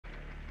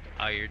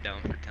Oh, you're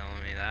dumb for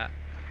telling me that.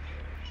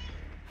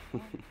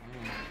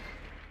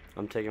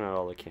 I'm taking out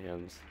all the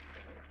cams.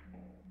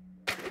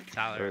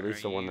 Tyler, Or at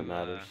least the one that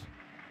matters.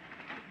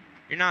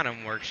 You're not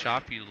in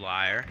workshop, you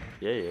liar.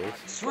 Yeah, he is.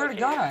 Swear to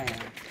God I am.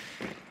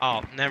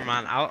 Oh, never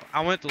mind.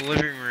 I went to the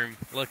living room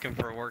looking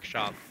for a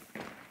workshop.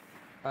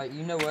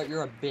 You know what?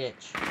 You're a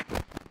bitch.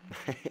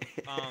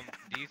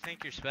 Do you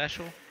think you're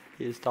special?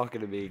 He was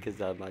talking to me because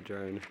of my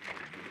drone.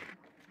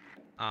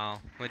 Oh,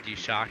 would you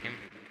shock him?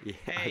 Yeah,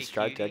 Hey, I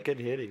struck. I cutie. could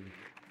hit him.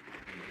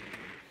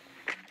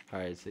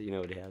 Alright, so you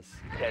know what he has.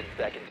 10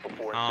 seconds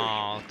before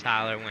Oh,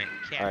 Tyler went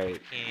Alright.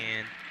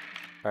 can.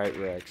 Alright,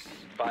 Rex.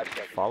 5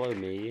 seconds. Follow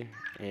me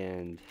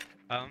and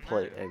Oh,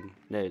 play. And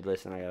no,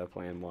 listen, I got a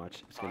plan.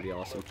 Watch. It's gonna be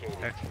awesome.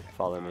 Okay.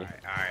 Follow me.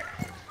 Alright.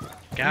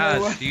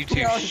 Guys, you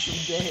two. Y'all are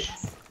some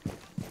dicks.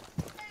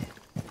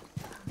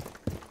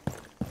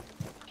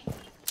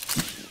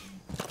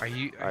 Are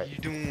you Alright.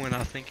 doing what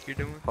I think you're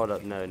doing? Hold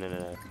up.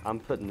 No. I'm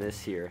putting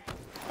this here.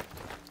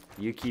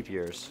 You keep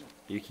yours.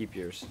 You keep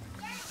yours.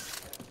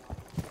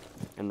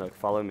 And look,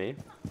 follow me.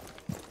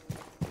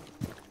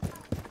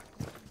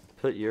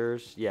 Put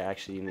yours. Yeah,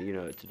 actually, you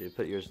know what to do.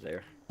 Put yours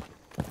there.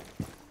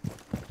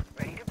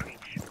 Ready to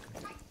preach.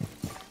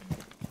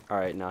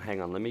 Alright, now hang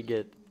on. Let me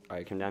get.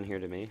 Alright, come down here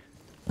to me.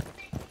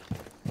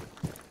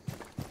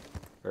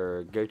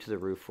 Or go to the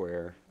roof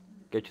where.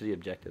 Go to the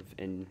objective.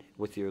 And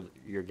with your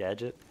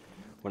gadget,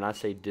 when I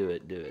say do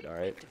it,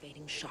 alright?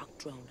 Activating shock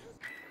drone.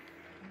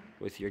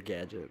 With your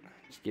gadget.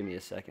 Just give me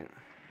a second.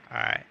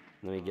 Alright.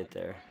 Let me get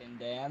there. Fucking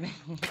damn.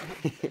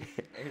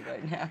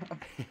 Right now.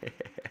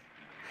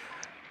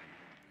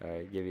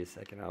 Alright, give me a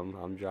second.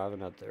 I'm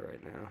driving up there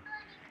right now.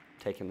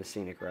 Taking the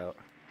scenic route.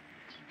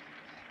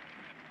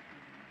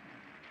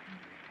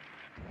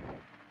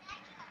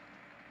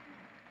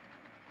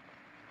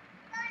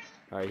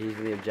 Alright, he's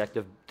in the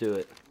objective. Do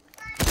it.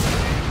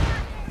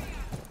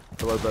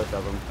 Below both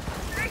of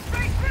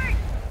them.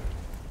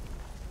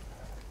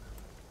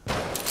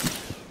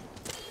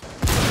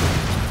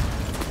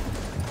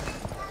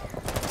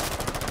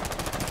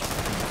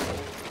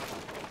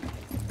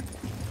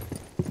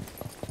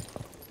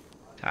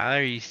 Tyler,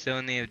 are you still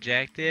in the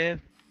objective?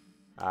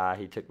 Ah,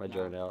 he took my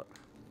drone out.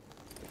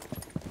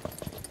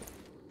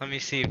 Let me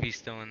see if he's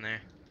still in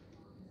there.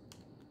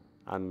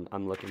 I'm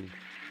looking.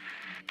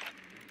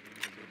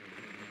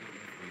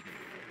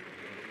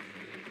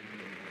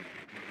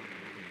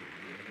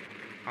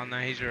 Oh no,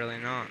 he's really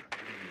not.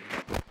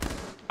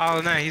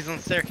 Oh no, he's on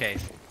the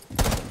staircase.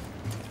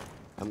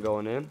 I'm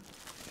going in.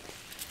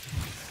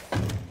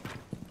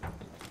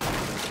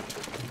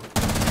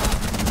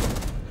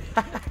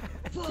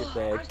 Get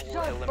back.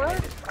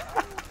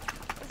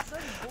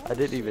 I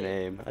didn't even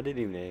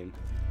aim.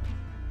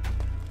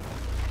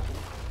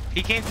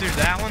 He came through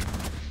that one.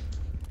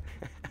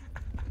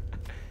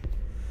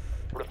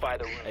 Fortify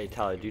the room. Hey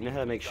Tyler, do you know how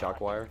to make shock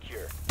wire?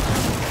 Secure.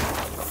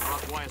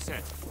 Wire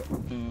set.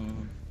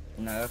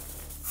 No.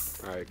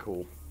 Alright,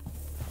 cool.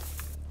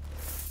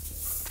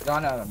 Do I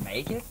know how to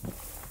make it?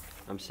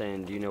 I'm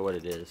saying, do you know what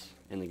it is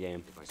in the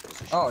game? Device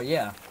position. Oh,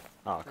 yeah.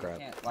 Oh You crap.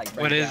 can't, like,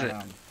 What break is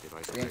down, it?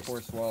 Device erased.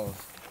 reinforced walls.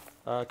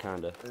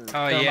 Kinda. Or Oh,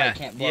 somebody yeah.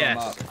 can't blow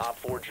Yes. them up. Op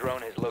 4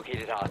 drone has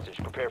located hostage.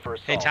 Prepare for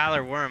assault. Hey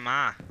Tyler, where am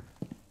I?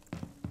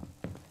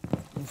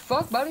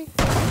 Fuck, buddy.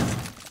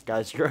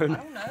 Guys, I drone.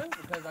 don't know,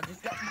 because I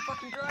just got the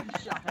fucking drone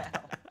shot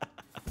out.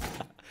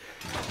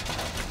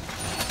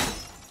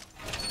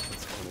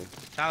 That's funny.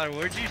 Tyler,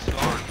 where'd you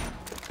spawn?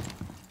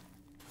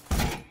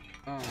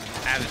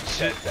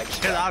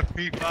 Should I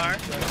pre-fire?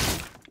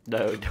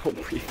 No,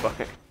 don't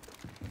pre-fire.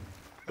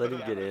 Let him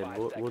get in.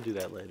 We'll do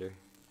that later.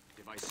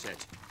 Device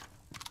set.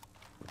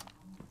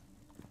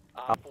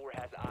 Op 4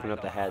 has eyes Open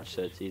up the on hatch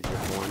so it's easier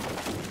for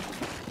him.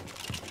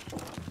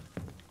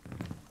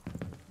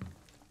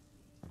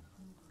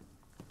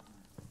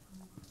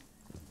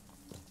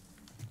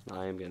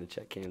 I am gonna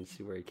check cam and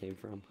see where he came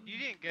from. You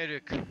didn't go to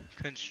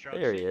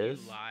construction, There he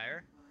is. you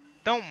liar.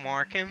 Don't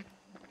mark him.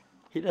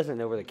 He doesn't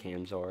know where the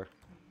cams are.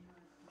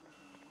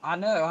 I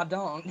know, I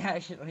don't,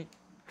 actually.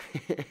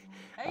 Hey,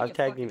 I've you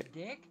tagged him. fucking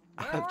dick.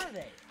 Where are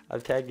they?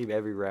 I've tagged him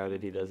every round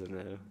and he doesn't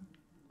know.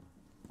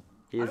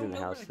 He I is don't in the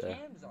know house where the though.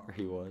 cams are. Or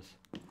he was.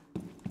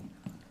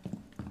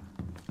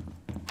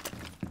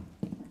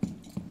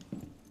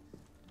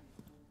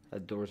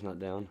 That door's not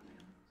down.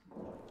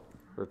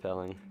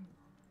 Repelling.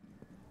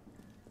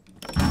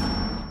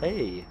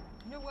 Hey!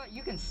 You know what?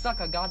 You can suck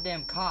a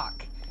goddamn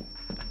cock.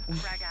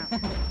 Frag out.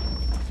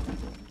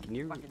 Can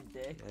you? Fucking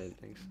dick. I didn't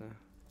think so.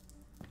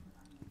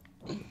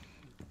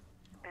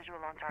 Visual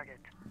on target.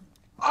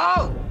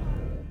 Oh!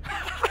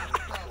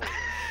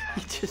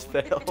 He just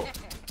fell.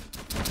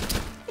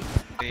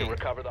 to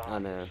recover the I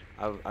hostage.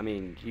 know. I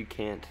mean, you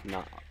can't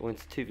not. When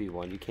it's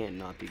 2v1, you can't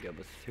not be good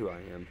with who I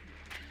am.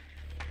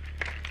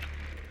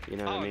 You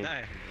know what I mean?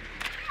 No.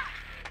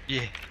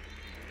 Yeah.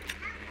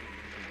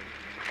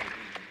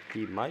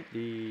 He might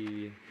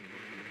be.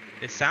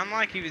 It sounded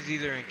like he was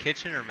either in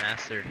kitchen or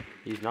master.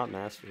 He's not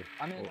master.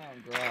 I'm in Well,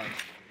 garage.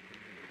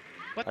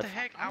 What the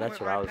heck? I That's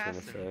went what right I was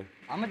past gonna him. say.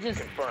 I'ma just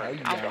tell Confirmed.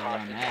 you The where I'm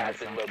hostage at. has or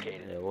been something.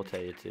 located. Yeah, we'll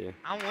tell you too.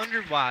 I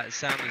wondered why it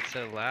sounded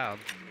so loud.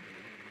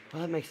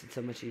 Well, that makes it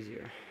so much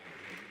easier.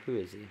 Who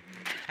is he?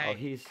 Hey, Oh,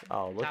 he's.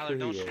 Oh, look Tyler, who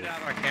don't he is. shoot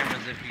out our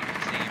cameras if you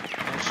can see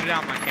him. Don't shoot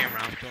out my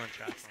camera. I'm doing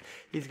shots.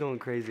 He's going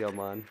crazy on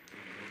mine.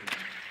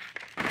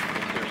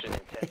 Insertion in 10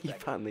 He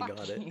seconds. finally Fuck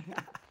got it. you.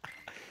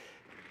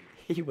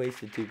 He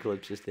wasted 2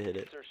 clips just to hit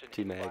it. Insertion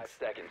 2 in 5 mags.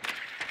 seconds.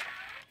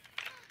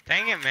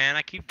 Dang it, man.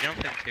 I keep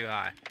jumping too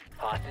high.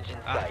 Hostage in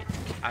Ah, sight.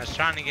 I was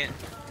trying to get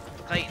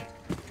Clayton.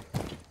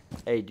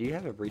 Hey, do you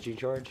have a breaching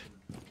charge?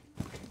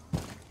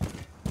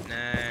 No,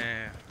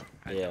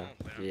 I Yeah, don't,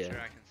 but I'm yeah. sure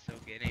I can still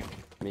get him.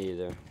 Me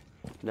either.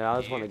 No, I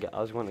was You- wanting to go.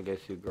 I was wanting to go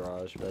through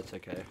garage, but that's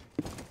okay.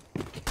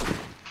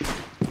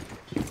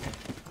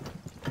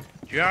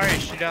 Did you already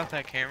shoot out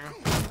that camera?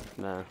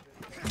 Nah.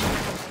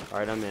 All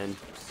right, I'm in.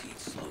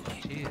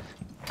 Jeez.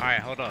 Alright,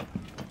 hold up.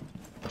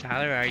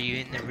 Tyler, are you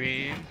in the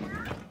room?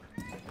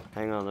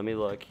 Hang on, let me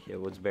look. It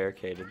was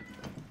barricaded.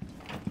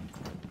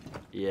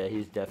 Yeah,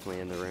 he's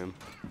definitely in the room.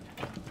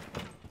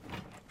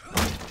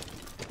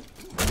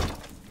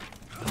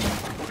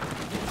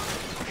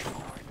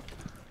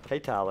 Hey,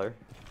 Tyler.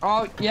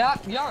 Oh, yeah,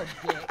 you're a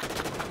dick.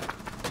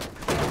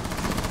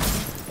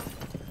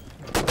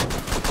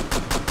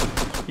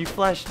 You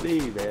flashed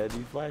me, man.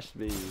 You flashed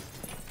me.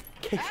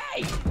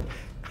 Hey!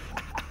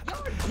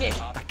 You're a dick.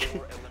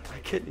 I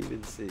couldn't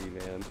even see,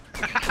 man.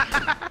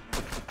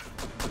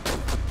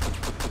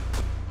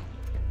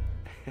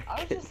 I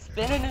was just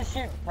spinning and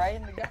shooting,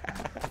 praying to God.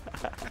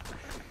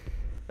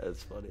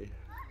 That's funny.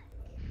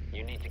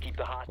 You need to keep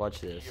the hostage.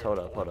 Watch this. secure Hold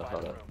up, hold up, before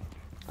hold firing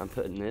up. I'm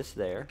putting this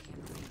there.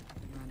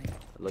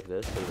 Look at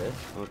this, look at this.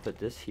 I'm gonna put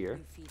this here.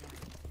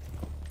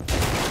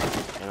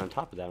 And on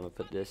top of that, I'm gonna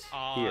put this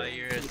Oh, here.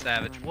 you're a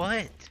savage.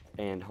 What?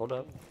 And hold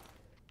up.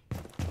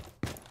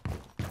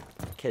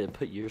 Okay, then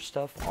put your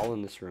stuff all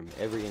in this room,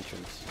 every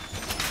entrance.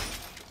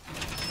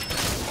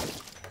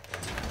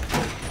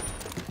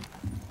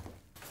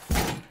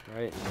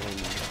 Right, and then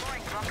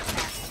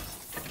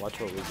watch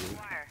what we do.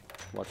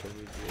 Watch what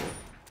we do.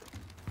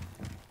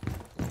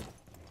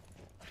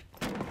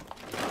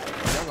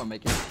 You're gonna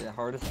make it the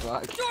hardest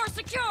fuck. Door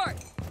secured!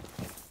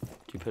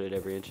 Do you put it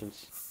every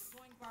entrance?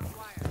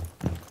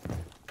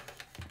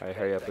 Alright,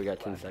 hurry up, we got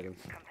 10 seconds.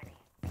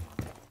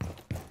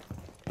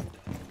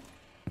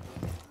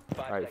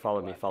 Alright,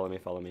 follow me, follow me,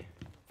 follow me.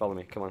 Follow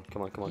me, come on,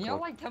 come on, come on, Can come y'all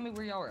on. like tell me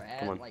where y'all are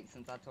at? Come on. Like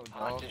since I told y'all.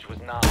 Hostage was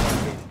not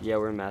located. Yeah,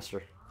 we're in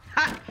master.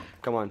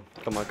 Come on,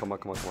 come on, come on,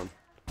 come on, come on.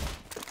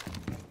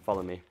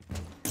 Follow me.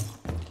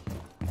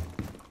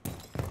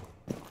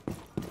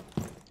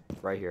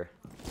 Right here.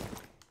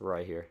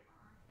 Right here.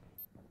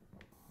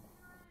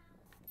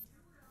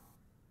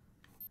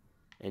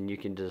 And you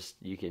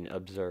can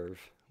observe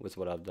with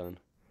what I've done.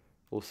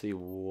 We'll see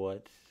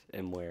what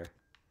and where.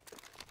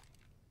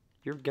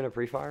 You're gonna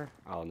pre-fire?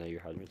 Oh no, you're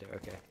hiding right there,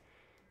 okay.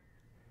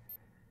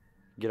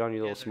 Get on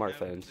your Yeah, little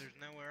smartphones. There's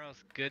nowhere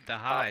else good to Op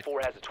hide.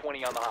 4 has a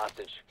 20 on the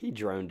hostage. He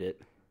droned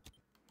it.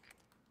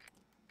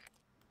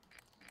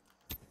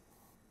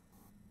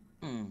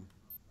 Hmm.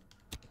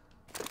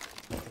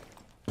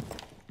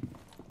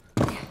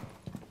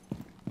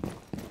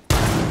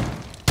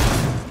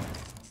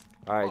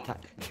 Alright,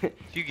 Did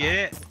you get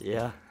it?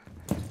 yeah.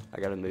 I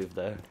gotta move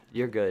though.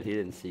 You're good. He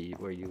didn't see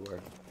where you were.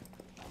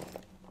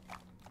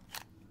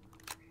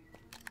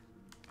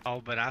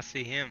 Oh, but I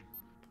see him.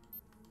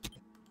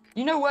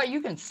 You know what?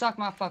 You can suck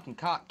my fucking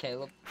cock,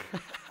 Caleb.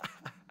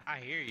 I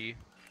hear you.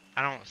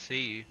 I don't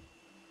see you.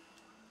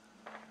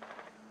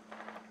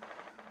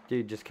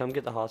 Dude, just come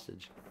get the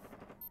hostage.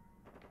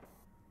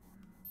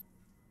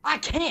 I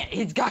can't.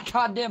 He's got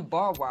goddamn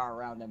barbed wire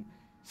around him.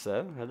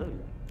 So? How did?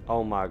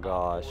 Oh my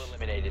gosh. 4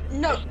 eliminated.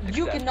 No, Mission you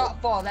successful.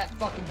 cannot fall that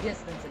fucking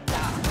distance and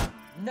die.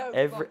 No.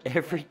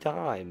 Every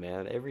time,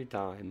 man. Every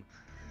time.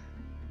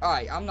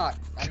 Alright, I'm not.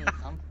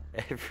 I'm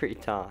Every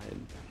time.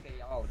 okay,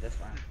 y'all this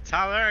round.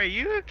 Tyler, are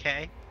you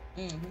okay?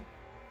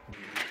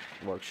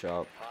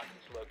 Workshop.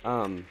 Hostage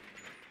located.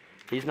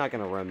 He's not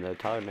gonna roam though.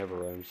 Tyler never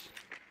roams.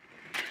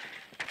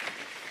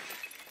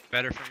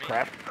 Better for me.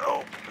 Crap.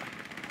 Oh.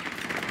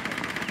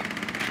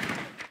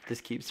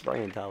 Just keep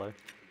spraying, Tyler.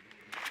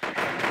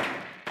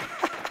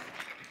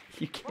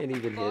 You can't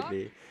even hit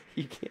me.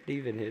 You can't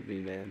even hit me,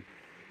 man.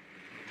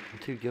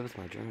 Dude, give us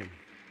my drone.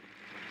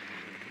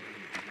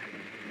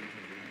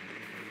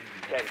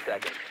 10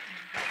 seconds.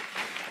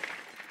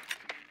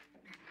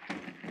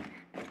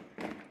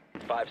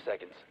 5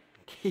 seconds.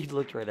 He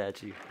looked right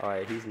at you.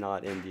 Alright, he's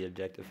not in the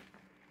objective.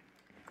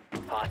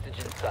 Hostage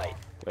in sight.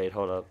 Wait,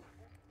 hold up.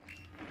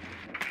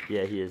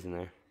 Yeah, he is in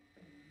there.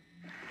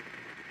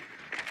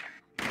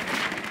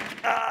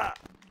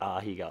 Ah,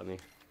 he got me.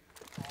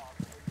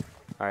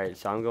 Alright,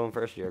 so I'm going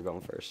first, you're going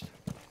first.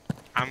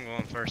 I'm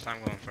going first. I'm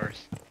going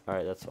first.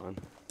 Alright, that's fine.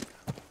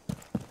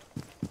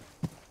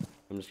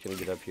 I'm just gonna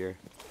get up here.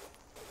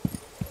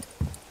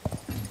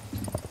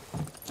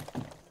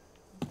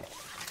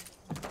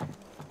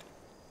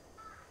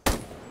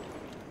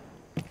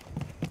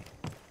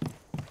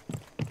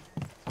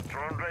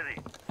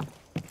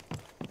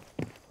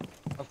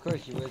 Of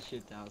course you would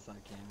shoot the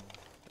outside camera.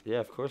 Yeah,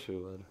 of course we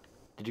would.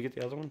 Did you get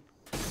the other one?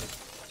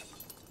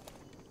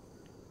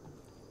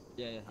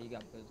 Yeah, he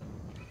got both of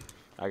them.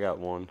 I got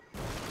one.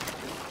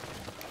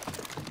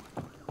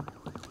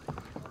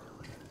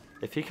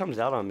 If he comes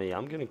out on me,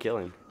 I'm gonna kill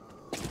him.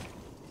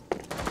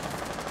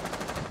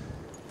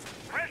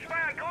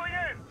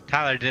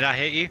 Tyler, did I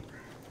hit you?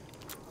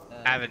 Uh,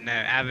 Avid, no.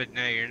 Avid,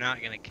 no. You're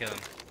not gonna kill him.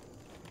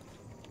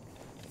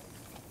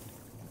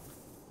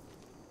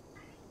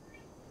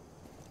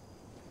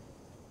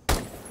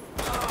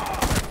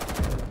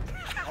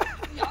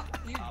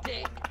 You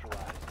dick.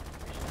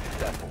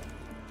 Successful.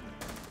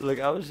 Look,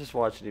 I was just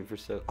watching him for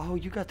so. Oh,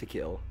 you got the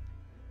kill.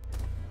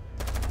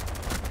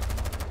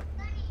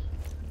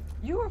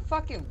 You were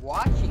fucking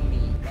watching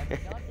me. Like a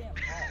goddamn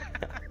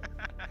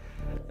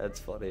That's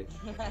funny.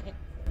 hog.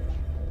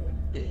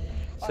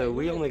 So Oh,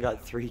 we you only really-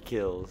 got 3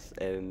 kills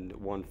and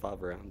won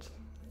 5 rounds.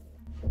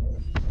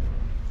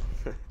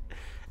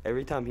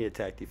 Every time he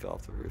attacked, he fell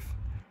off the roof.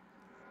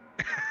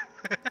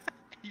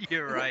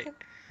 You're right.